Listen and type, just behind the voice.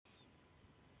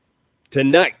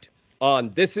Tonight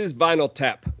on This is Vinyl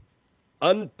Tap,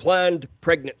 unplanned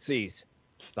pregnancies,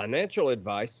 financial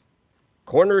advice,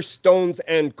 cornerstones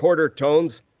and quarter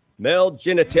tones, male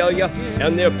genitalia,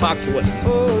 and the apocalypse.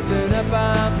 Open up,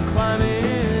 I'm climbing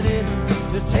in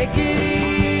to take it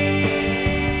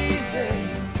easy.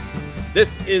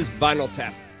 This is Vinyl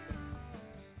Tap.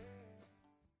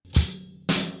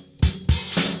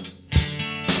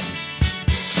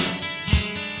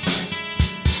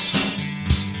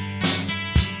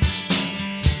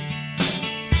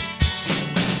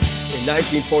 In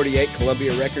 1948,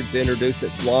 Columbia Records introduced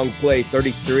its long play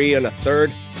 33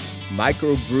 1/3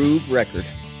 micro groove record.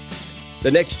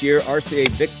 The next year, RCA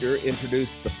Victor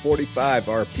introduced the 45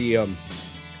 RPM.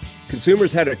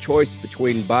 Consumers had a choice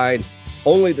between buying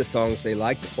only the songs they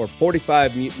liked or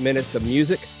 45 minutes of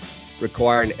music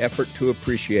requiring effort to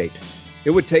appreciate.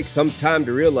 It would take some time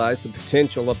to realize the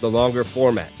potential of the longer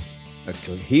format, a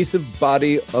cohesive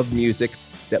body of music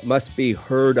that must be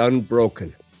heard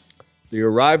unbroken. The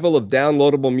arrival of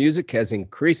downloadable music has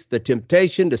increased the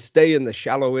temptation to stay in the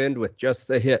shallow end with just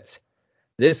the hits.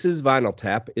 This is Vinyl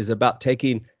Tap is about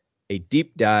taking a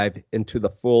deep dive into the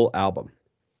full album.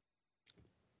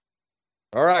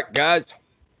 All right, guys.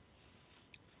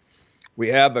 We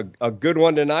have a good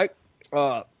one tonight.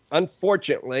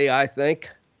 Unfortunately, I think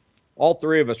all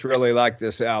three of us really like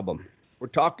this album. We're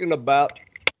talking about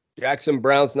Jackson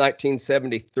Browne's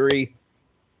 1973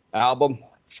 album,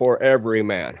 For Every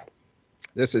Man.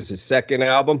 This is his second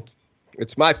album.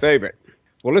 It's my favorite.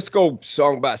 Well, let's go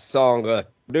song by song. I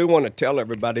do want to tell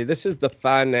everybody this is the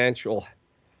financial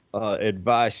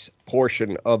advice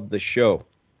portion of the show.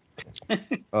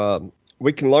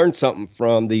 We can learn something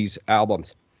from these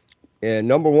albums. And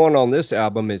number one on this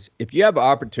album is if you have an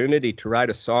opportunity to write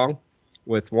a song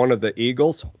with one of the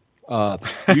Eagles,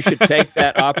 you should take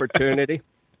that opportunity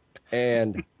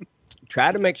and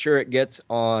try to make sure it gets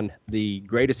on the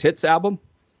Greatest Hits album,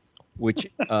 which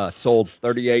sold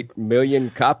 38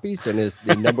 million copies and is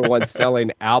the number one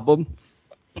selling album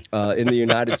in the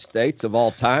United States of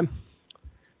all time.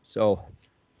 So,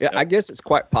 yeah, I guess it's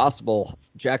quite possible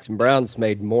Jackson Browne's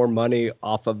made more money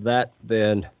off of that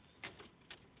than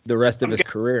the rest of his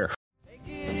career. Take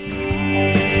it easy.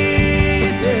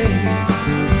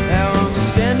 Now I'm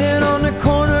standing on the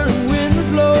corner in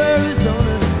Winslow,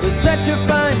 Arizona. It's such a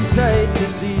fine sight to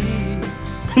see.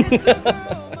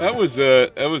 That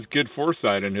was good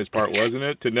foresight on his part, wasn't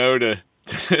it? To know to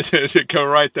go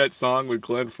write that song with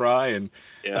Glenn Frey and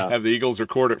have the Eagles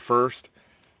record it first.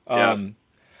 I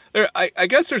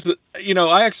guess there's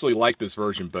I actually like this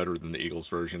version better than the Eagles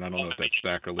version. I don't know if that's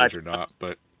sacrilege or not,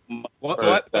 but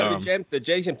what did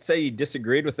Jason say he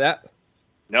disagreed with that?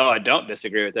 No, I don't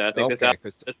disagree with that. I think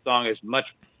this song is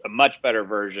a much better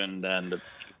version than the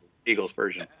Eagles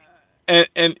version.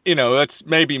 And that's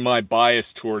maybe my bias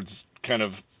towards kind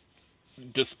of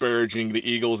disparaging the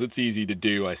Eagles. It's easy to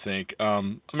do, I think.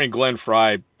 Glenn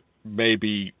Frey,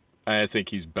 maybe I think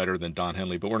he's better than Don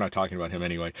Henley, but we're not talking about him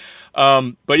anyway.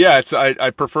 But yeah, I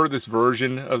prefer this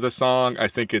version of the song. I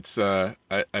think it's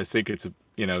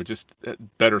just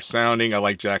better sounding. I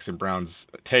like Jackson Browne's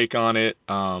take on it.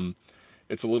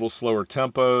 It's a little slower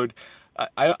tempoed.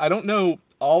 I don't know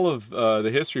all of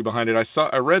the history behind it.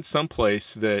 I read someplace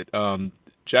that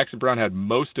Jackson Browne had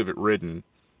most of it written,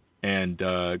 and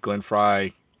Glenn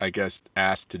Frey, I guess,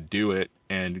 asked to do it,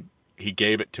 and he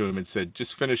gave it to him and said,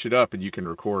 "Just finish it up, and you can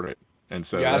record it." And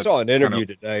so I saw an interview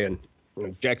today, and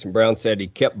Jackson Browne said he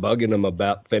kept bugging him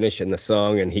about finishing the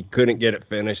song, and he couldn't get it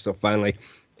finished. So finally,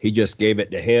 he just gave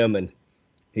it to him, and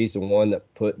he's the one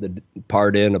that put the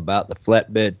part in about the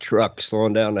flatbed truck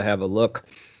slowing down to have a look,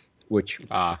 which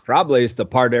probably is the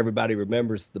part everybody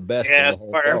remembers the best. Yeah, of the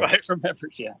whole part song. everybody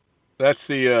remembers. Yeah,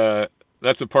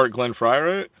 that's the part Glenn Frey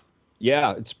wrote.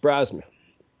 Yeah, it surprised me.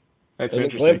 That's and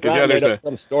interesting. Glenn Frey made up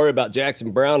some story about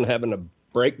Jackson Browne having a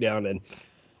breakdown in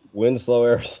Winslow,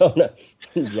 Arizona.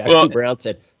 Jackson Browne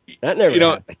said, "That never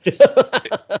happened."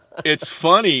 It's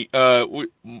funny.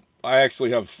 I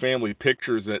actually have family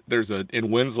pictures that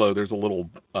in Winslow. There's a little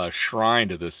shrine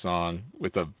to this song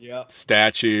with a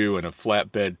statue and a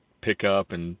flatbed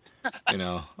pickup and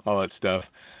all that stuff.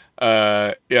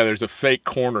 There's a fake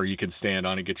corner you can stand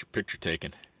on and get your picture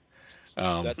taken.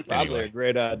 That's probably a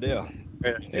great idea.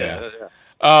 Yeah.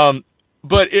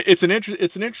 But it's an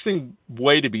interesting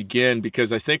way to begin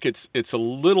because I think it's a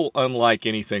little unlike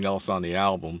anything else on the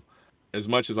album. As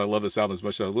much as I love this album, as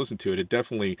much as I listen to it, it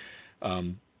definitely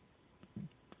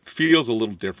feels a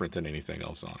little different than anything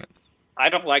else on it. I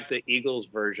don't like the Eagles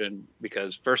version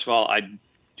because, first of all, I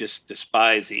just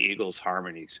despise the Eagles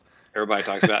harmonies. Everybody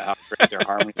talks about how great their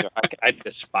harmonies are. I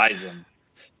despise them.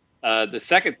 The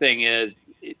second thing is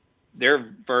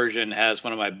their version has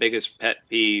one of my biggest pet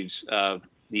peeves of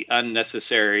the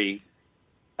unnecessary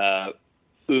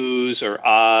oohs or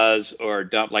ahs or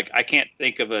dump. Like, I can't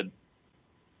think of a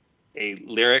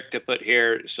lyric to put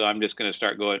here, so I'm just going to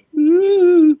start going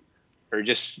ooh, or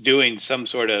just doing some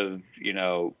sort of,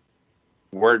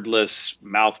 wordless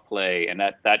mouth play, and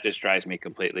that just drives me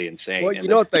completely insane. Well, you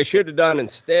know what they should have done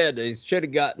instead? They should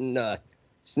have gotten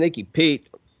Sneaky Pete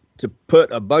to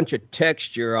put a bunch of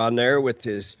texture on there with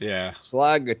his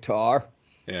slide guitar,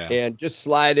 and just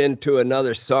slide into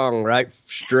another song right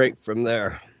straight from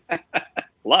there.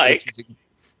 Like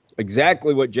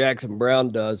exactly what Jackson Browne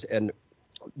does, and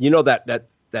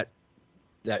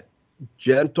that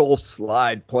gentle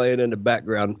slide playing in the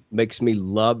background makes me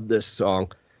love this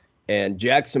song, and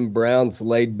Jackson Browne's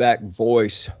laid back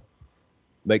voice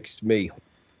makes me.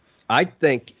 I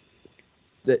think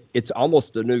that it's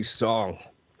almost a new song.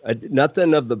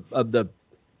 Nothing of the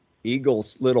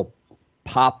Eagles' little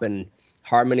pop and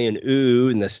harmony and ooh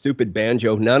and the stupid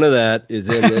banjo. None of that is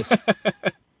in this.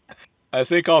 I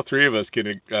think all three of us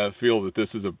can feel that this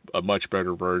is a much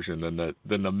better version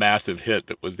than the massive hit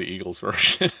that was the Eagles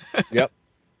version. Yep.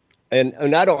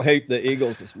 And I don't hate the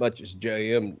Eagles as much as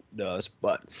JM does,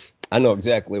 but I know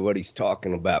exactly what he's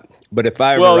talking about. But if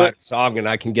I ever write a song and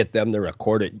I can get them to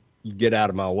record it, you get out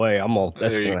of my way.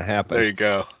 That's going to happen.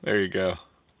 There you go.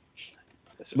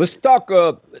 Let's talk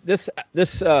this.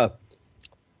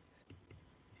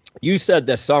 You said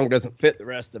this song doesn't fit the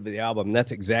rest of the album.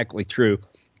 That's exactly true.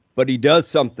 But he does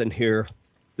something here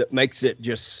that makes it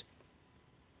just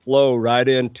flow right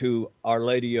into Our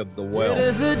Lady of the Well. It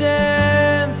is a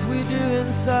dance we do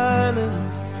in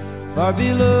silence, far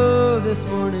below this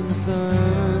morning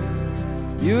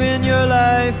sun. You in your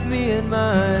life, me in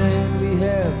mine, we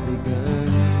have begun.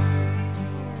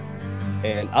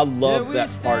 And I love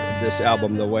that part of this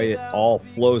album, the way it all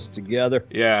flows together.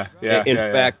 Yeah. In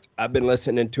fact, I've been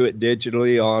listening to it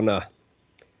digitally on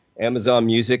Amazon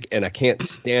Music, and I can't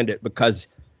stand it because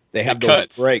they have those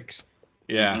breaks.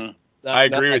 Yeah, mm-hmm. I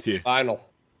agree with you. Vinyl.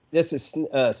 This is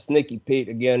Sneaky Pete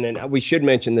again, and we should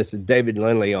mention this is David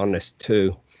Lindley on this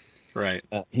too. Right.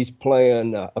 He's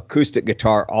playing acoustic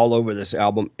guitar all over this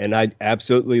album, and I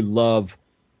absolutely love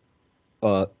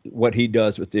what he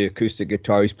does with the acoustic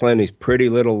guitar. He's playing these pretty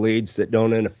little leads that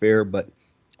don't interfere, but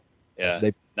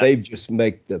they just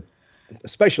make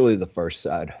especially the first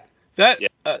side. That's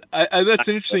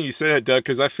interesting you say that, Doug,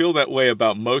 because I feel that way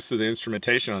about most of the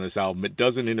instrumentation on this album. It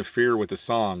doesn't interfere with the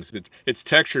songs. It's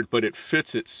textured, but it fits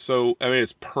it so. I mean,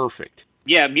 it's perfect.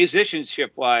 Yeah,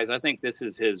 musicianship-wise, I think this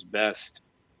is his best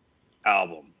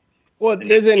album. Well,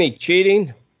 isn't he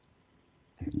cheating?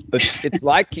 It's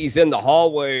like he's in the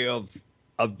hallway of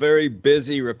a very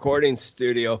busy recording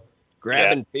studio,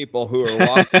 grabbing people who are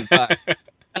walking by.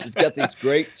 He's got these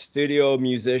great studio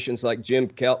musicians like Jim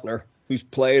Keltner, who's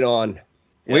played on.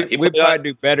 We'd probably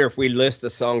do better if we list the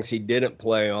songs he didn't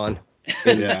play on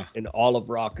in all of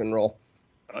rock and roll.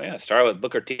 Oh, yeah. Start with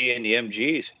Booker T and the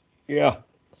MGs. Yeah.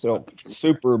 So,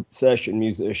 super session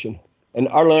musician. And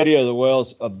Our Lady of the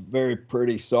Well's a very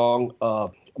pretty song.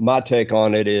 My take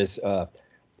on it is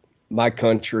my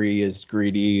country is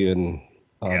greedy and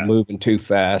moving too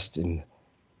fast, and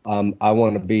I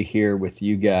want to be here with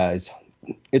you guys.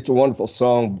 It's a wonderful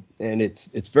song, and it's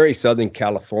very Southern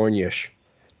California-ish,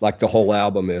 like the whole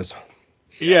album is.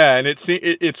 Yeah, and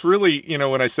it's really,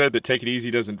 when I said that Take It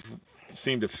Easy doesn't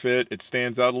seem to fit, it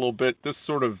stands out a little bit. This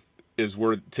sort of is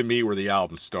where the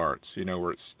album starts,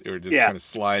 where it just kind of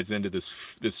slides into this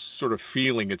sort of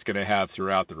feeling it's going to have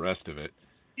throughout the rest of it.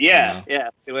 Yeah,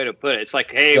 that's the way to put it. It's like,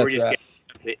 hey, we're just getting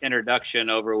the introduction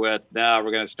over with. Now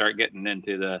we're going to start getting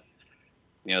into the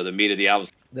meat of the album.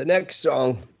 The next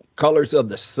song, Colors of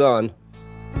the Sun.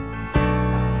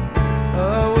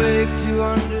 Awake to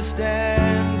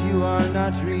understand you are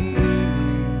not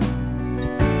dreaming.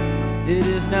 It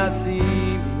is not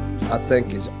seeming. I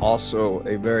think is also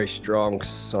a very strong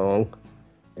song.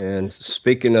 And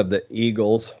speaking of the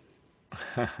Eagles,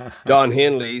 Don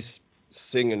Henley's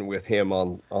singing with him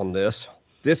on this.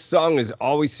 This song has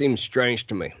always seemed strange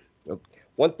to me.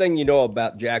 One thing you know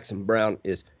about Jackson Browne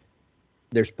is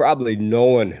there's probably no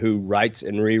one who writes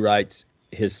and rewrites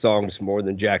his songs more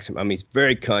than Jackson. I mean, he's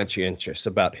very conscientious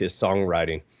about his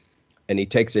songwriting, and he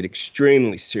takes it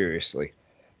extremely seriously.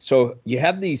 So you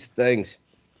have these things,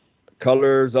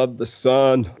 Colors of the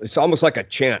Sun. It's almost like a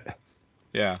chant.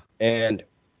 Yeah. And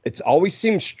it's always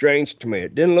seemed strange to me.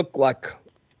 It didn't look like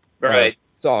a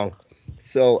song.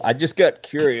 So I just got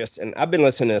curious, and I've been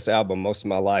listening to this album most of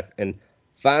my life, and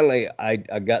finally I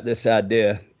got this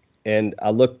idea, and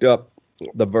I looked up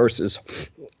the verses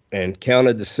and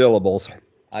counted the syllables.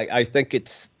 I think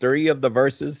it's 3 of the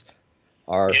verses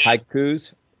are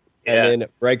haikus, and then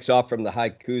it breaks off from the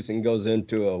haikus and goes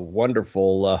into a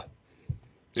wonderful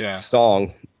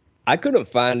song. I couldn't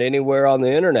find anywhere on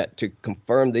the internet to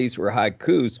confirm these were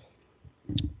haikus.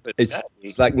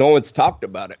 It's like no one's talked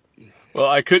about it. Well,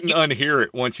 I couldn't unhear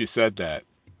it once you said that.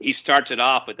 He starts it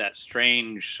off with that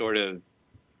strange sort of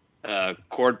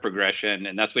chord progression,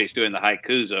 and that's what he's doing the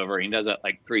haikus over. He does that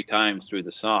like 3 times through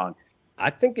the song. I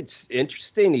think it's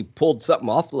interesting he pulled something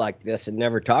off like this and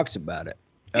never talks about it.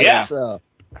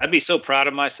 I'd be so proud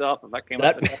of myself if I came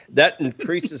up with that. That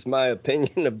increases my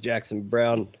opinion of Jackson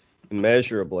Browne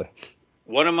immeasurably.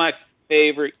 One of my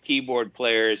favorite keyboard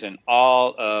players in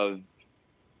all of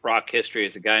rock history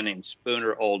is a guy named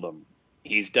Spooner Oldham.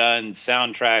 He's done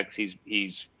soundtracks.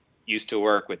 He's used to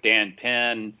work with Dan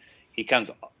Penn. He comes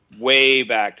way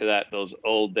back to those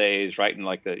old days, writing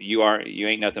like you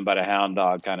ain't nothing but a hound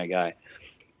dog kind of guy.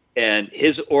 And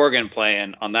his organ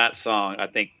playing on that song, I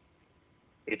think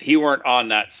if he weren't on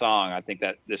that song, I think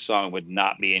that this song would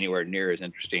not be anywhere near as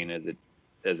interesting as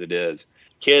it is.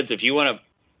 Kids, if you want to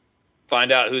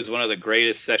find out who's one of the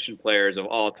greatest session players of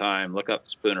all time, look up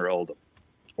Spooner Oldham.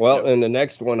 Well, and the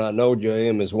next one I know,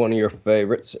 JM, is one of your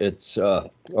favorites. It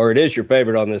is your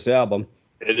favorite on this album.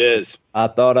 It is. I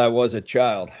Thought I Was a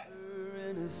Child.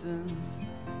 Innocence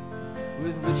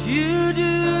with which you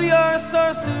do your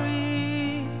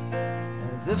sorcery,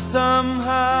 as if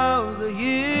somehow the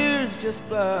years just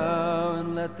bow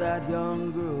and let that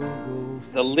young girl go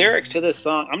free. The lyrics to this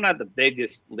song, I'm not the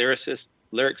biggest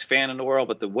lyrics fan in the world,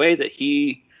 but the way that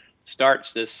he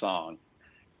starts this song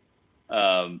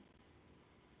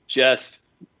just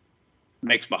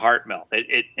makes my heart melt.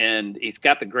 And he's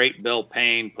got the great Bill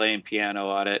Payne playing piano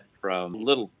on it from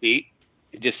Little Feat.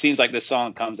 It just seems like this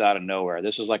song comes out of nowhere.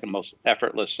 This was like the most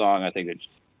effortless song, I think.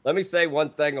 Let me say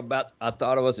one thing about I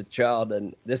Thought I Was a Child,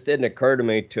 and this didn't occur to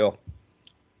me till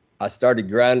I started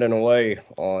grinding away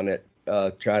on it,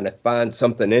 trying to find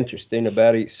something interesting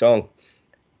about each song.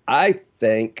 I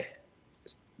think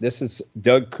this is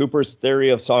Doug Cooper's theory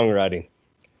of songwriting.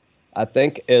 I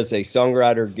think as a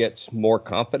songwriter gets more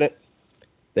confident,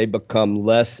 they become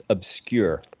less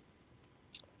obscure,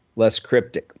 less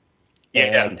cryptic.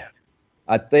 Yeah. And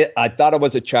I Thought I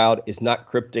Was a Child is not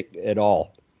cryptic at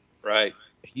all. Right.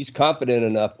 He's confident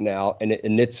enough now, and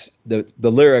it's the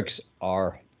lyrics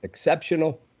are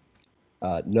exceptional.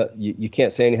 You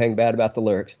can't say anything bad about the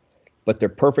lyrics, but they're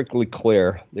perfectly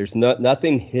clear. There's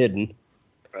nothing hidden.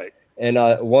 Right. And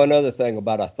one other thing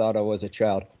about I Thought I Was a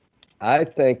Child, I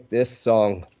think this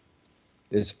song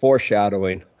is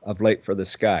foreshadowing of Late for the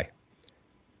Sky.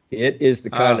 It is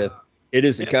the kind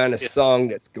of song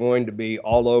that's going to be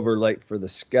all over Late for the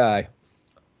Sky.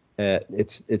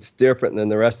 It's different than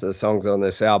the rest of the songs on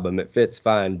this album. It fits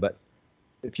fine, but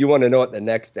if you want to know what the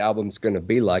next album's going to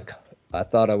be like, I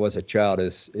Thought I Was a Child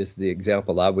is the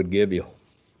example I would give you.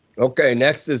 Okay,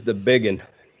 next is the biggin.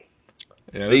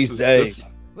 Yeah, These days.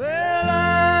 Well,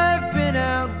 I've been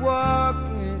out walking.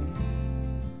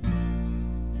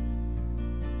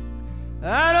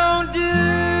 I don't do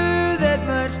that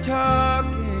much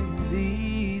talking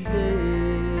these days.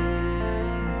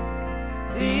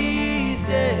 These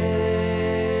days.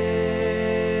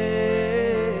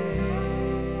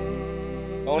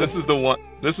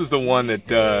 This is the one that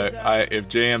if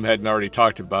JM hadn't already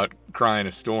talked about Crying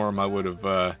a Storm, I would have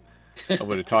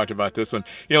talked about this one.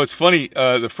 You know, it's funny.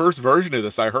 The first version of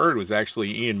this I heard was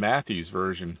actually Ian Matthews'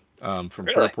 version. From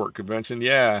Really? Fairport Convention.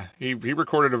 Yeah, he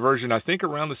recorded a version, I think,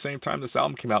 around the same time this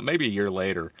album came out, maybe a year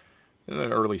later, in the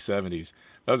early 70s.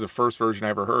 That was the first version I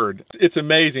ever heard. It's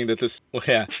amazing that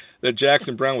that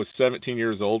Jackson Browne was 17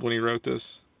 years old when he wrote this.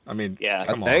 I mean, yeah,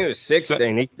 I think he was 16.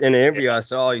 In the interview I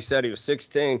saw, he said he was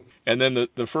 16. And then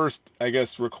the first, I guess,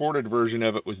 recorded version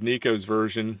of it was Nico's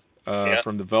version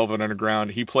from the Velvet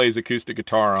Underground. He plays acoustic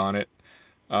guitar on it.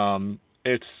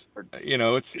 It's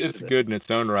good in its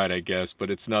own right, I guess, but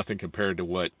it's nothing compared to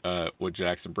what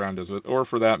Jackson Browne does with, or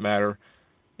for that matter,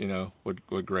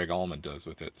 what Gregg Allman does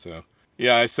with it. So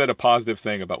yeah, I said a positive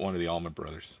thing about one of the Allman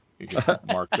Brothers. You can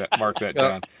mark that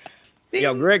down.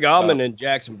 Yeah, Gregg Allman and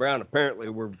Jackson Browne apparently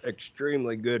were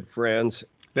extremely good friends.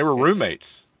 They were roommates.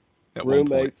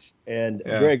 And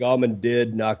Gregg Allman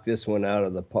did knock this one out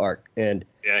of the park. And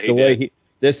the way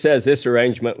this says this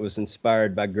arrangement was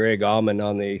inspired by Gregg Allman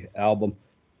on the album.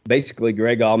 Basically,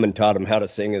 Gregg Allman taught him how to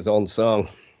sing his own song.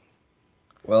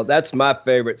 Well, that's my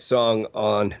favorite song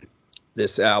on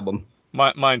this album.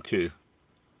 Mine too.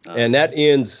 And that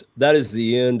is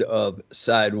the end of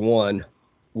side 1,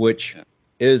 which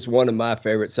is one of my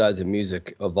favorite sides of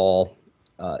music of all.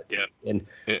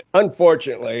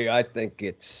 Unfortunately, I think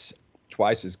it's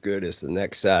twice as good as the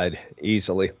next side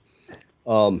easily.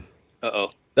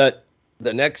 Uh-oh.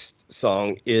 The next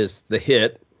song is the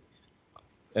hit.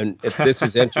 And if this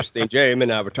is interesting, Jamie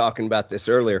and I were talking about this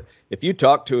earlier. If you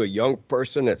talk to a young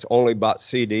person that's only bought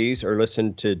CDs or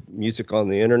listened to music on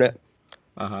the internet,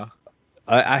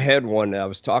 I had one that I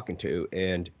was talking to,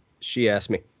 and she asked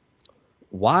me,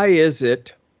 why is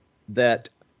it that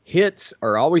hits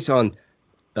are always on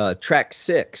track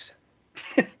 6?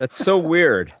 That's so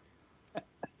weird.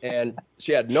 And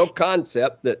she had no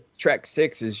concept that track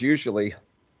 6 is usually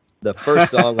the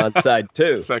first song on side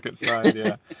 2. Second side,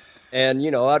 yeah. And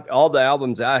all the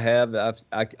albums I have,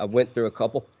 I went through a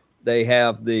couple. They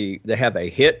have a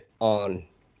hit on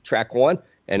track 1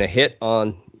 and a hit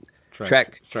on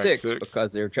track 6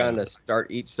 because they're trying to start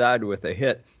each side with a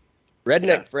hit.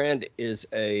 Redneck Friend is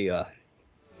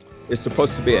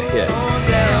supposed to be a hit.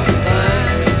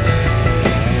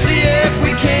 See if we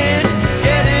can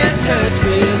get in touch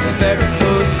with a very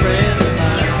close friend of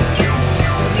mine.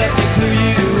 Let me clue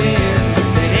you in.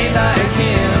 It ain't like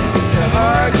him to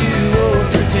argue or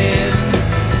pretend.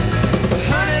 But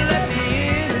honey, let me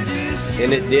introduce you.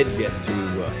 And it did get to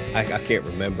I can't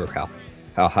remember how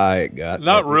high it got.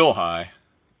 Not real high.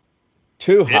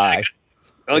 Too high.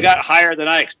 Well, it got higher than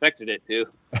I expected it to.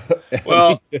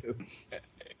 Well,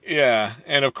 yeah,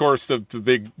 and of course the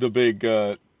big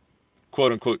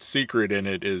quote unquote secret in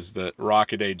it is that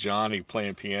Rockaday Johnny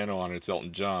playing piano on it's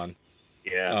Elton John.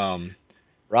 Yeah.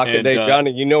 Rockaday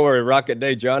Johnny, you know where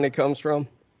Rockaday Johnny comes from?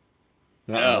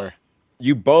 No.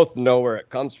 You both know where it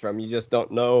comes from. You just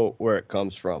don't know where it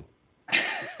comes from.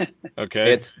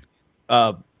 Okay. It's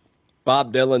Bob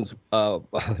Dylan's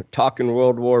Talking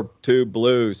World War II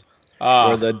Blues,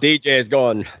 where the DJ is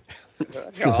going,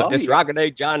 it's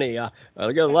Rockaday Johnny. I'm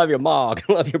gonna love your ma,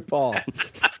 I love your pa.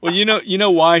 Well, you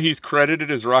know why he's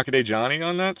credited as Rockaday Johnny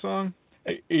on that song?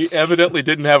 He evidently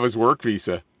didn't have his work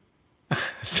visa,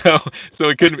 so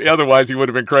he couldn't. Otherwise, he would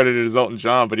have been credited as Elton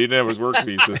John, but he didn't have his work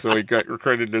visa, so he got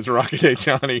credited as Rockaday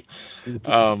Johnny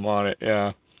on it.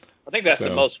 Yeah. I think that's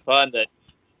the most fun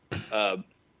that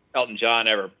Elton John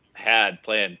ever had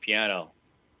playing piano.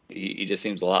 He just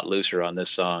seems a lot looser on this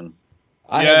song.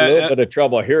 I had a little bit of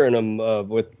trouble hearing him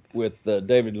with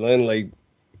David Lindley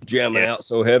jamming out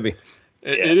so heavy.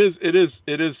 It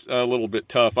is a little bit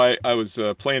tough. I was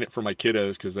playing it for my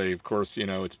kiddos because they, of course,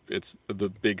 it's the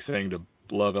big thing to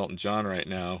love Elton John right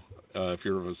now if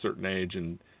you're of a certain age,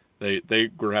 and they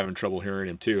were having trouble hearing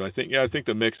him too. I think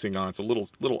the mixing on it's a little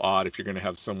odd if you're going to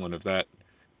have someone of that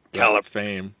caliber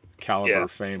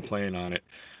fame playing on it.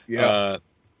 Yeah.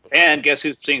 And guess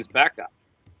who sings backup?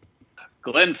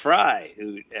 Glenn Frey,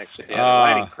 who actually had a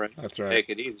writing credit. That's right. Take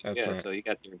it easy. That's right. So you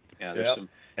got your there's some.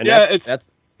 And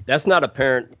that's not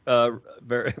apparent.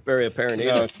 Very very apparent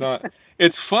either. No, it's not.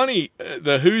 It's funny.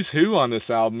 The who's who on this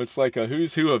album. It's like a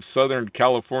who's who of Southern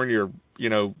California.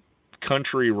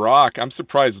 Country rock. I'm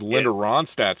surprised Linda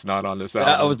Ronstadt's not on this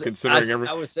album.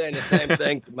 I was saying the same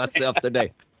thing to myself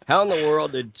today. How in the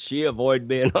world did she avoid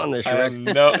being on this record?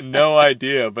 I have no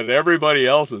idea, but everybody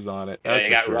else is on it. You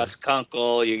got Russ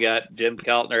Kunkel, you got Jim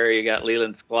Keltner, you got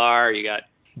Leland Sklar, you got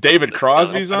David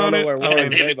Crosby's on it. I don't know where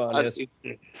Warren Zevon is.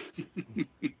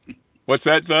 What's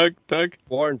that, Doug?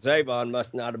 Warren Zevon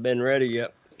must not have been ready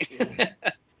yet.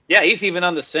 Yeah, he's even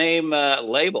on the same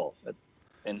label.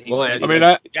 And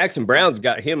Jackson Browne's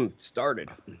got him started.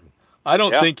 I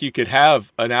don't think you could have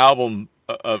an album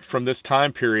from this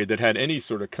time period that had any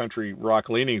sort of country rock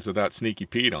leanings without Sneaky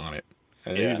Pete on it.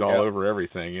 And he's all over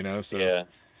everything, So. Yeah.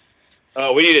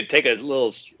 We need to take a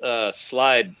little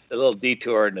slide, a little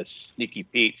detour into Sneaky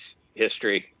Pete's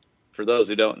history. For those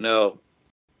who don't know,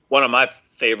 one of my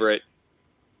favorite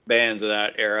bands of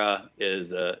that era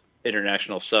is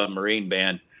International Submarine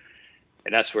Band,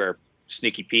 and that's where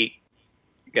Sneaky Pete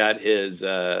got his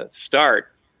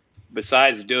start.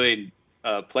 Besides doing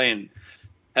playing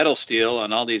pedal steel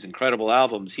on all these incredible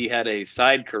albums, he had a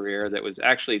side career that was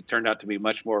actually turned out to be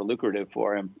much more lucrative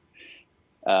for him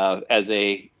as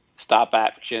a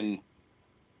stop-action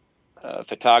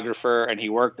photographer, and he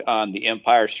worked on The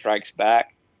Empire Strikes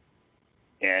Back.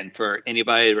 And for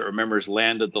anybody that remembers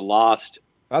Land of the Lost,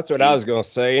 that's what I was going to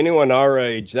say. Anyone our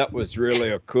age, that was really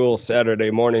a cool Saturday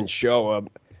morning show.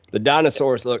 The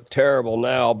dinosaurs look terrible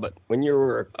now, but when you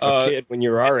were a kid, when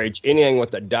you were our age, anything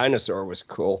with a dinosaur was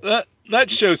cool. That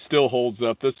show still holds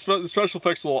up. The special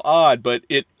effects are a little odd, but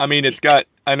it's got,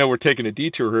 I know we're taking a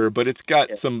detour here, but it's got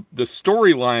the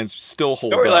storylines still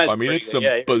hold up. I mean, it's some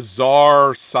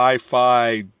bizarre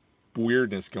sci-fi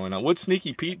weirdness going on. What'd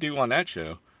Sneaky Pete do on that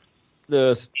show?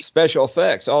 The special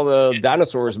effects, all the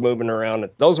dinosaurs moving around.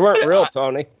 Those weren't real,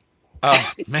 Tony.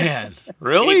 Oh, man.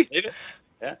 Really?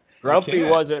 Yeah. Grumpy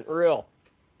wasn't real.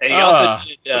 And he also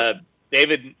did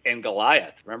David and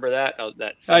Goliath. Remember that?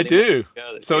 That I do.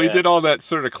 So he yeah. did all that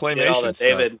sort of claymation Did all the stuff.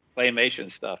 David claymation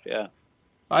stuff. Yeah.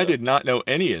 I did not know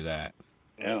any of that.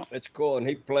 Yeah. It's cool. And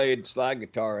he played slide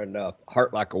guitar in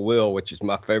Heart Like a Will, which is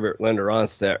my favorite Linda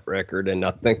Ronstadt record. And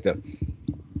I think the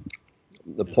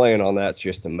playing on that's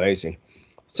just amazing.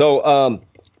 So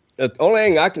the only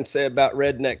thing I can say about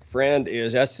Redneck Friend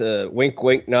is that's a wink,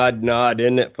 wink, nod, nod.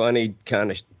 Isn't it funny kind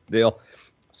of deal?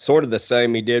 Sort of the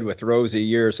same he did with Rosie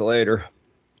years later.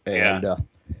 And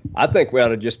I think we ought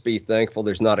to just be thankful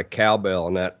there's not a cowbell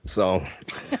in that song.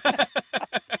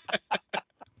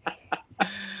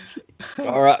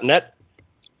 All right, and that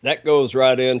goes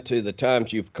right into The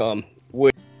Times You've Come.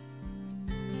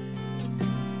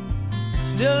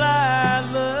 Still I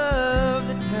love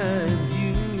the times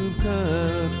you've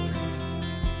come.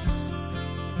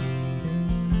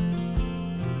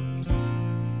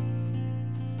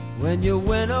 When you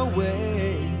went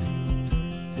away,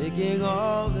 taking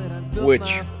all that I built Which,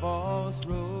 my false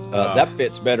road. That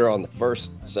fits better on the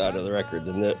first side of the record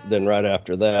than right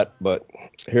after that. But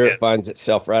here it finds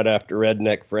itself right after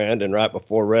Redneck Friend and right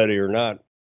before Ready or Not.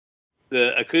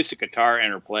 The acoustic guitar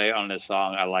interplay on this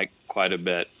song I like quite a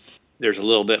bit. There's a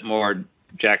little bit more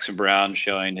Jackson Browne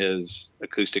showing his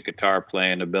acoustic guitar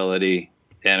playing ability.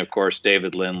 And, of course,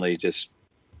 David Lindley just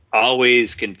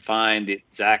always can find the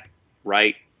exact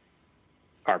right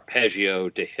arpeggio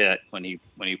to hit when he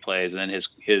plays. And then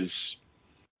his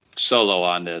solo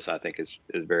on this, I think, is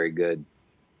very good.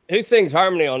 Who sings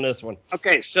harmony on this one?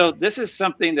 Okay, so this is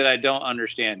something that I don't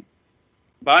understand.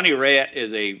 Bonnie Raitt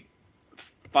is a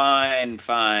fine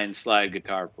slide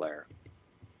guitar player.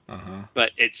 Uh-huh.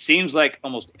 But it seems like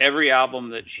almost every album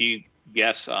that she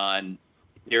guests on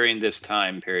during this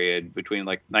time period, between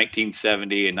like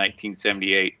 1970 and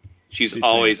 1978, she's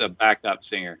always a backup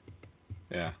singer.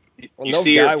 Yeah. Well, no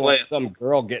guy wants some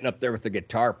girl getting up there with the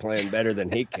guitar playing better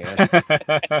than he can.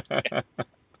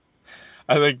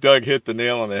 I think Doug hit the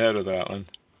nail on the head with that one.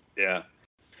 Yeah.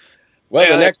 Well,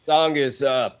 the next song is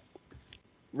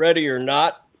Ready or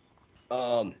Not.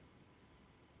 I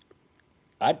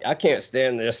can't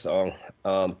stand this song.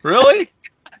 Really?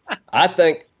 I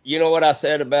think, you know what I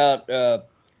said about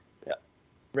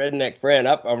Redneck Friend?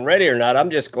 I'm Ready or Not.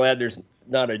 I'm just glad there's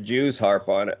not a Jew's harp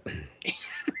on it.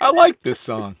 I like this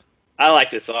song. I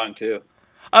like this song too.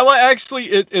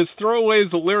 Actually, as throwaway as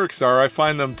the lyrics are, I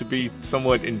find them to be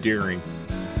somewhat endearing.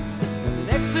 The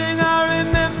next thing I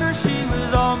remember, she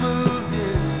was all moved in,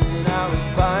 and I was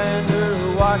buying her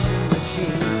a washing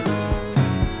machine.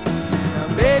 Now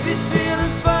baby's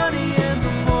feeling funny in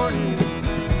the morning.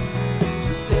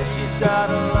 She says she's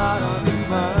got a lot on her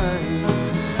mind.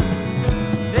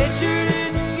 Nature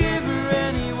didn't give her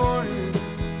any warning,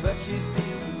 but she's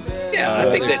feeling better. Yeah,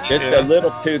 I think that just a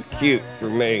little too cute for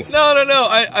me. No.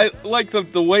 I like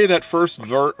the way that first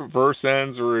verse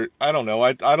ends, or I don't know.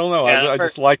 I don't know. Yeah, I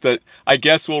just like that. I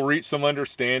guess we'll reach some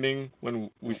understanding when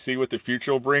we see what the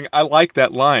future will bring. I like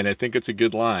that line. I think it's a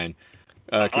good line,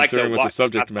 considering what the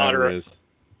subject matter is.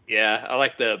 Yeah, I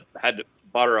like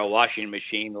bought her a washing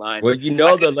machine line. Well,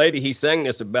 the lady he sang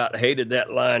this about hated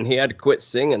that line. He had to quit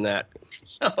singing that.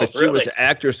 She was an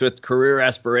actress with career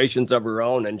aspirations of her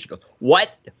own, and she goes,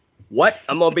 What?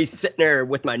 I'm going to be sitting there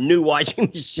with my new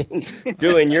washing machine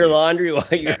doing your laundry while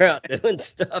you're out doing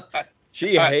stuff.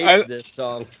 She hated this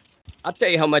song. I'll tell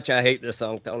you how much I hate this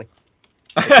song, Tony.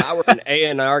 If I were an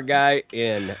A&R guy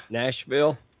in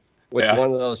Nashville with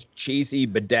one of those cheesy,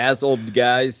 bedazzled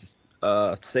guys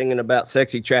singing about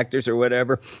sexy tractors or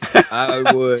whatever, I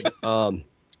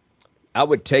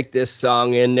would take this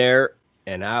song in there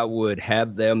and I would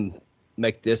have them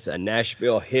make this a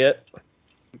Nashville hit.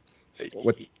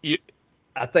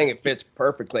 I think it fits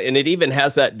perfectly, and it even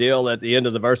has that deal at the end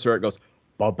of the verse where it goes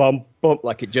bum bum bum,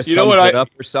 like it just sums it up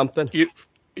or something. You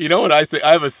know what I think?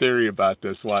 I have a theory about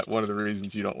this. One of the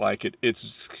reasons you don't like it, it's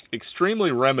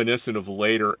extremely reminiscent of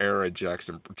later era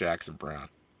Jackson Browne.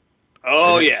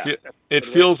 Oh yeah, it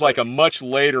feels like a much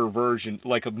later version,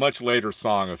 like a much later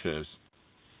song of his.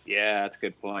 Yeah, that's a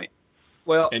good point.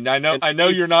 Well, and I know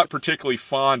you're not particularly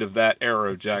fond of that era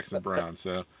of Jackson Browne,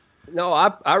 so. No,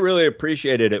 I really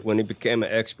appreciated it when he became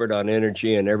an expert on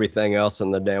energy and everything else in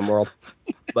the damn world.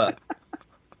 But,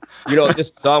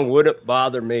 this song wouldn't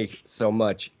bother me so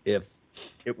much if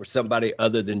it were somebody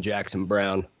other than Jackson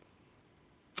Browne.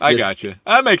 I got you.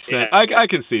 That makes sense. I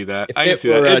can see that. If it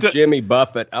were Jimmy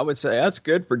Buffett, I would say that's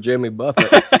good for Jimmy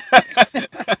Buffett.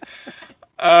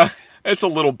 It's a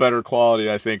little better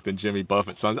quality, I think, than Jimmy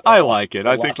Buffett songs. I like it.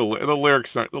 I think the lyrics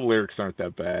aren't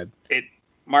that bad. It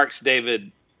marks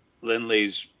David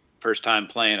Lindley's first time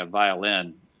playing a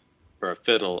violin for a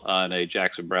fiddle on a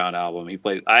Jackson Browne album.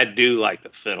 I do like the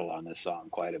fiddle on this song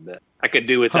quite a bit. I could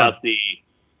do without the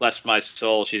 "Bless My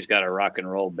Soul, She's Got a Rock and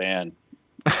Roll Band."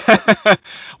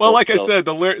 Well, like I said,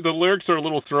 the lyrics are a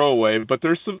little throwaway, but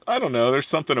there's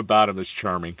something about them that's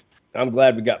charming. I'm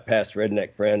glad we got past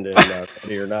Redneck Friend and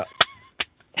Ready or Not.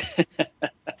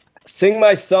 Sing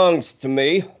My Songs to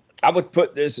Me. I would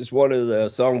put this as one of the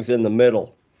songs in the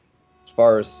middle as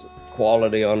far as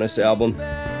quality on this album.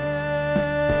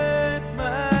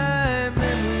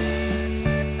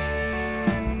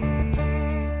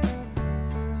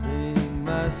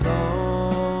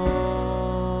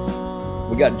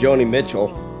 We got Joni Mitchell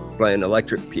playing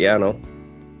electric piano.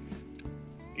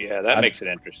 Yeah, that makes it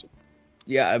interesting.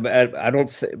 Yeah, I don't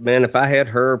say, man, if I had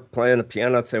her playing the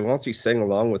piano, I'd say, why don't you sing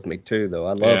along with me too, though?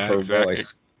 I love her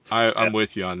voice. I'm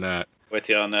with you on that. With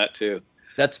you on that, too.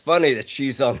 That's funny that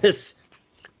she's on this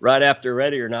right after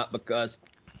Ready or Not, because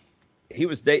he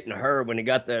was dating her when he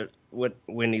got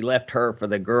when he left her for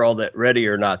the girl that Ready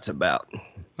or Not's about.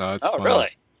 Really?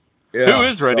 Yeah, who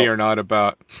is Ready or Not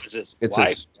about? It's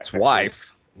his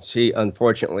wife.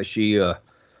 Unfortunately, she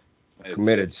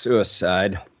committed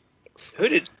suicide. Who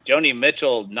did Joni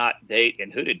Mitchell not date,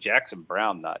 and who did Jackson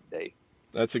Browne not date?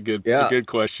 That's a good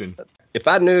question. If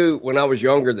I knew when I was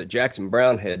younger that Jackson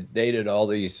Browne had dated all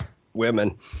these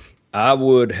women, I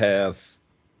would have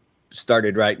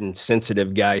started writing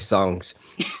sensitive guy songs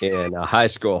in high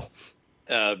school.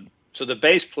 So the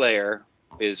bass player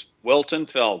is Wilton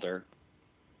Felder.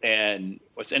 And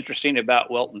what's interesting about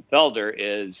Wilton Felder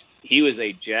is he was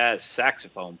a jazz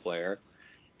saxophone player.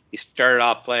 He started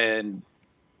off playing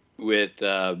with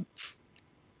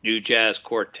New Jazz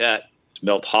Quartet,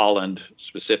 Milt Holland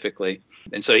specifically.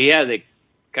 And so he had a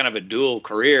kind of a dual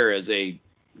career as a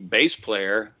bass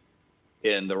player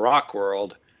in the rock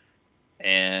world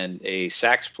and a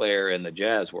sax player in the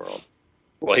jazz world.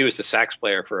 Well, he was the sax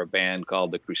player for a band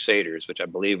called the Crusaders, which I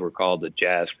believe were called the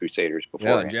Jazz Crusaders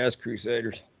before. Yeah, Jazz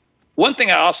Crusaders. One thing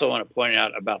I also want to point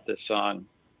out about this song,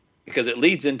 because it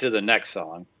leads into the next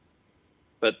song,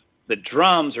 but the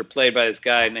drums are played by this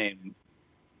guy named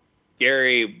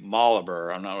Gary Moliber.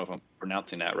 I don't know if I'm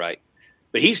pronouncing that right,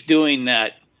 but he's doing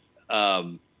that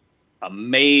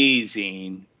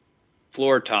amazing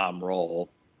floor tom roll,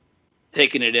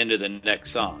 taking it into the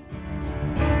next song.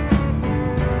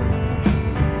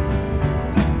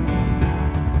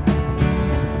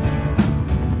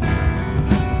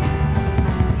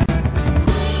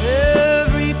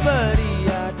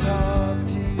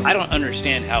 I don't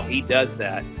understand how he does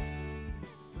that.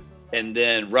 And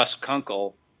then Russ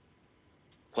Kunkel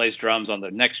plays drums on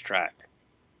the next track.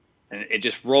 And it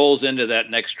just rolls into that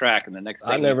next track and the next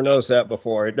thing. I never noticed that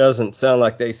before. It doesn't sound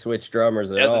like they switch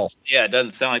drummers at all. Yeah, it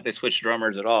doesn't sound like they switch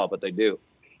drummers at all, but they do.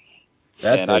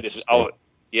 That's interesting.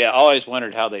 Always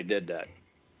wondered how they did that.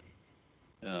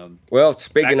 Well,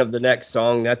 speaking of the next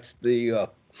song, that's the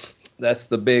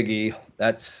biggie.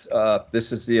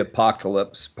 This is the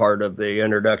Apocalypse part of the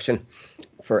introduction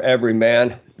for Every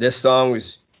Man. This song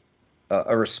was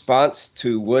a response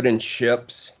to Wooden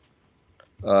Ships,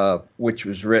 which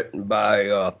was written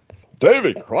by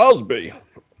David Crosby,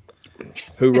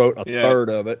 who wrote a third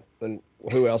of it. And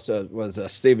who else was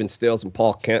Stephen Stills and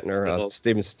Paul Kentner.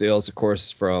 Stephen Stills, of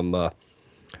course, from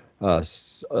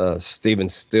Stephen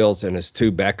Stills and his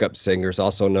two backup singers,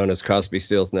 also known as Crosby,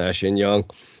 Stills, Nash and Young.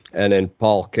 And then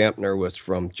Paul Kempner was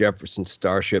from Jefferson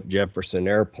Starship, Jefferson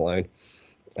Airplane.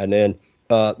 And then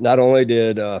not only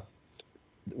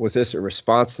was this a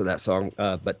response to that song,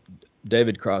 but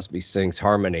David Crosby sings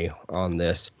harmony on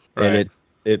this. Right. And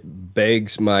it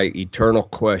begs my eternal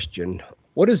question.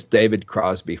 What is David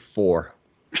Crosby for?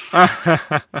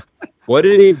 What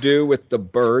did he do with the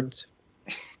Byrds?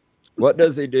 What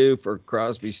does he do for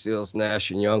Crosby, Stills,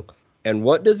 Nash and Young? And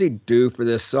what does he do for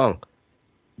this song?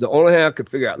 The only thing I could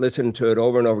figure out, listening to it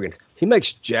over and over again, he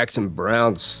makes Jackson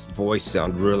Browne's voice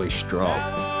sound really strong.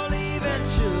 I will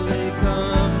eventually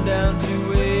come down to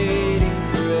waiting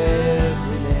for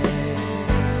every man.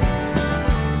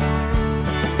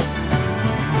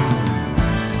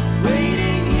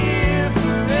 Waiting here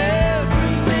for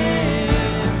every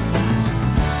man.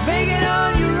 Make it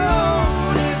on your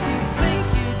own if you think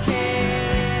you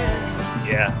can.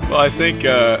 Yeah. Well, I think,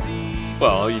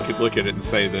 you could look at it and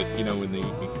say that,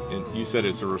 you said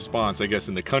it's a response. I guess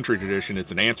in the country tradition,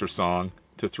 it's an answer song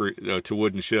to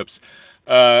Wooden Ships.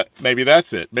 Maybe that's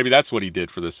it. Maybe that's what he did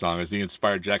for this song, is he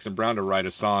inspired Jackson Browne to write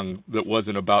a song that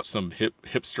wasn't about some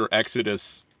hipster exodus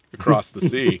across the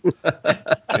sea.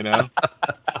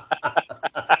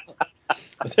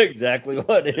 That's exactly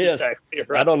what it is. Exactly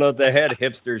right. I don't know if they had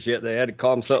hipsters yet. They had to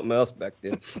call them something else back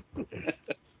then.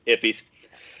 Hippies.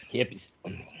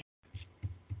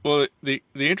 Well, the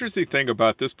interesting thing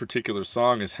about this particular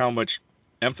song is how much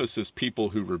emphasis people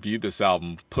who reviewed this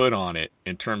album put on it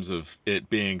in terms of it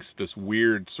being this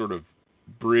weird sort of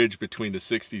bridge between the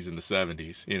 60s and the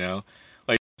 70s, you know?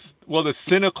 Like, well, the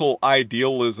cynical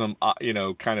idealism,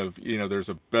 kind of,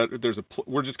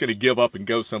 we're just going to give up and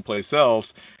go someplace else,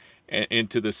 and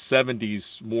into the 70s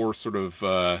more sort of,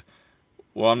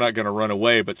 well, I'm not going to run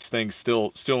away, but things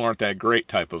still aren't that great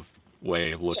type of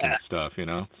way of looking at stuff, you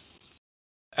know?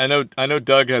 I know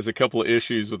Doug has a couple of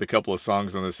issues with a couple of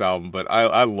songs on this album, but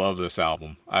I love this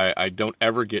album. I don't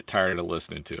ever get tired of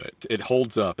listening to it. It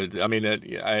holds up.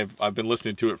 I've been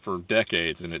listening to it for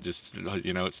decades, and it just,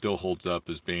 it still holds up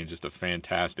as being just a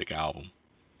fantastic album.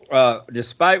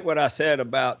 Despite what I said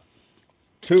about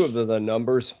two of the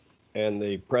numbers and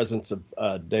the presence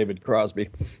of David Crosby,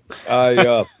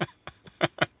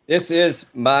 this is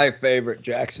my favorite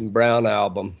Jackson Browne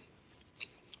album.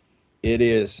 It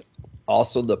is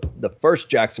also the first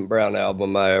Jackson Browne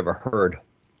album I ever heard.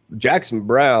 Jackson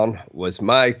Browne was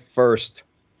my first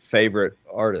favorite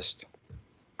artist.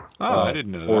 Oh, I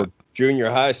didn't know for that. Junior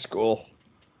high school.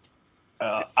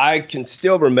 I can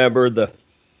still remember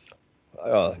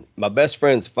my best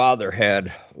friend's father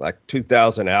had like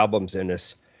 2,000 albums in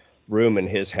his room in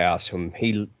his house, whom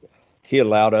he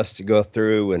allowed us to go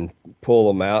through and pull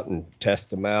them out and test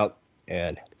them out.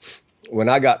 And when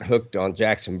I got hooked on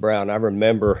Jackson Browne, I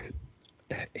remember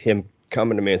him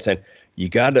coming to me and saying, "You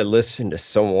got to listen to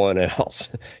someone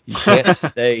else. You can't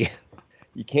stay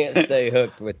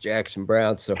hooked with Jackson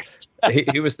Browne." So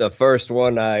he was the first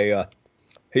one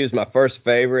he was my first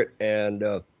favorite,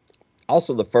 and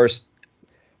also the first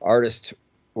artist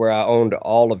where I owned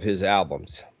all of his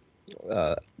albums.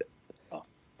 And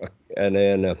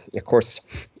then of course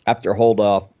after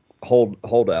Holdout,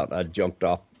 I jumped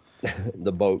off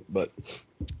the boat, but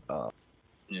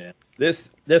yeah.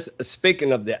 This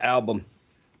speaking of the album,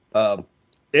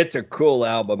 it's a cool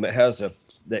album. It has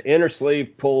the inner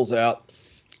sleeve pulls out,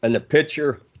 and the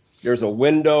picture, there's a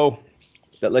window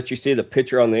that lets you see the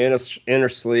picture on the inner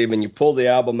sleeve, and you pull the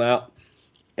album out,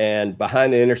 and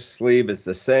behind the inner sleeve is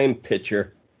the same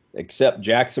picture, except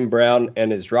Jackson Browne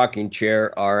and his rocking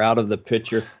chair are out of the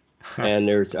picture, and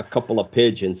there's a couple of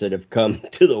pigeons that have come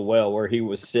to the well where he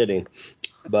was sitting.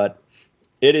 But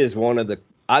it is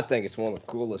I think it's one of the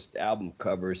coolest album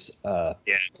covers. Yeah.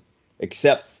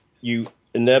 Except you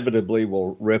inevitably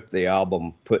will rip the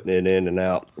album putting it in and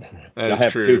out. I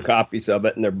have true. 2 copies of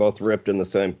it, and they're both ripped in the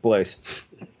same place.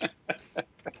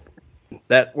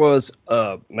 That was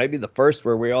maybe the first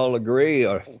where we all agree,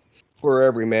 For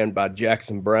Every Man by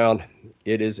Jackson Browne.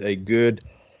 It is a good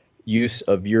use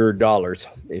of your dollars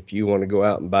if you want to go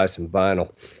out and buy some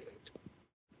vinyl.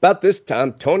 About this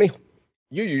time, Tony,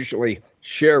 you usually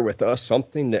share with us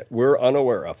something that we're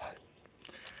unaware of.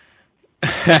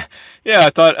 Yeah,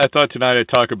 I thought tonight I'd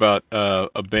talk about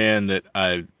a band that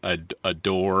I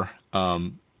adore.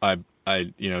 Talking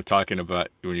about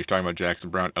when you're talking about Jackson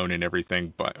Browne owning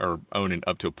everything or owning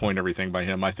up to a point everything by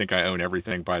him, I think I own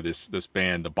everything by this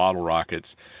band, the Bottle Rockets.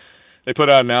 They put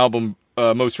out an album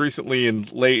most recently in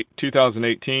late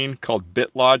 2018 called Bit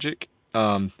Logic.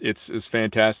 It's as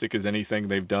fantastic as anything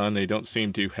they've done. They don't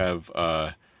seem to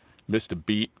have missed a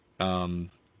beat.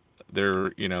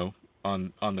 They're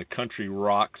on the country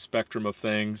rock spectrum of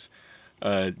things.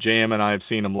 JM and I have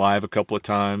seen them live a couple of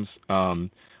times.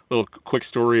 Little quick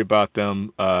story about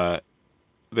them.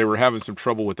 They were having some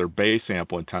trouble with their bass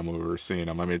amp one time when we were seeing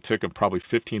them. I mean, it took them probably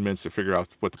 15 minutes to figure out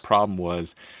what the problem was.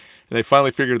 And they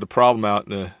finally figured the problem out.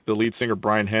 And the lead singer,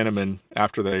 Brian Henneman,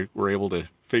 after they were able to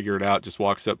figure it out, just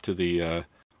walks up to the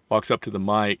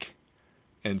mic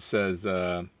and says,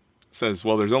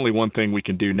 "Well, there's only one thing we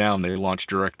can do now," and they launched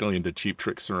directly into Cheap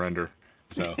Trick Surrender.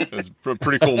 So it was a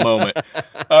pretty cool moment.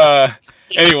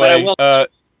 Anyway,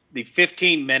 the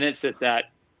 15 minutes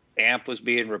that amp was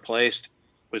being replaced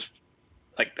was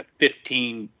like the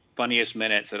 15 funniest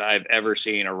minutes that I've ever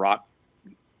seen a rock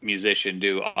musician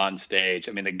do on stage.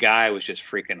 I mean, the guy was just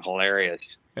freaking hilarious.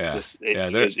 Yeah,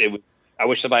 it was. I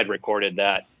wish somebody had recorded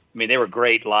that. I mean, they were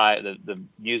great live. The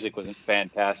music wasn't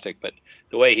fantastic, but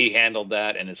the way he handled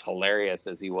that and as hilarious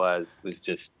as he was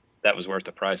just, that was worth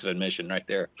the price of admission right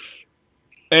there.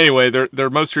 Anyway, their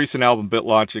most recent album, Bit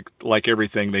Logic, like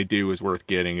everything they do, is worth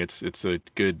getting. It's a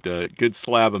good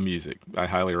slab of music. I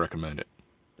highly recommend it.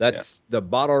 That's the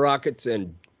Bottle Rockets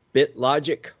and Bit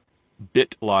Logic.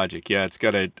 Bit Logic, yeah. It's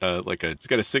got a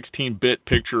 16-bit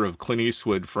picture of Clint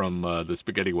Eastwood from the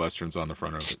spaghetti westerns on the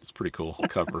front of it. It's a pretty cool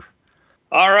cover.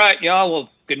 All right, y'all. Well,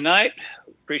 good night.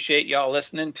 Appreciate y'all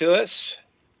listening to us.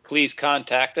 Please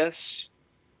contact us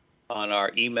on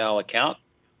our email account,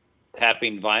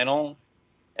 tappingvinyl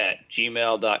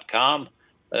vinyl.tap@gmail.com.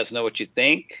 Let us know what you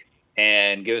think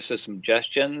and give us some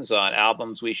suggestions on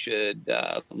albums we should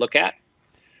look at.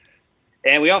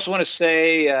 And we also want to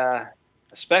say a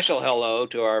special hello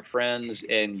to our friends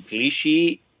in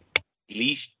Clichy,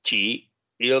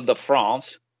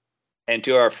 Ile-de-France, and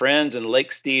to our friends in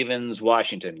Lake Stevens,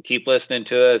 Washington. Keep listening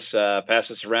to us.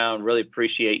 Pass us around. Really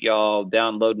appreciate y'all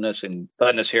downloading us and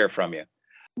letting us hear from you.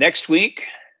 Next week,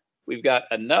 we've got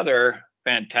another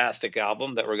fantastic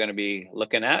album that we're going to be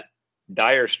looking at.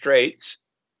 Dire Straits,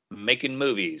 Making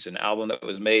Movies, an album that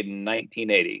was made in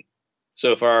 1980.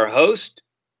 So for our host,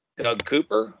 Doug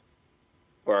Cooper,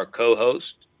 for our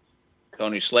co-host,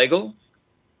 Tony Slagle,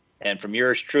 and from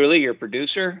yours truly, your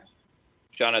producer,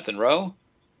 Jonathan Rowe,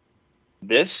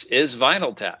 this is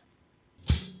Vinyl Tap.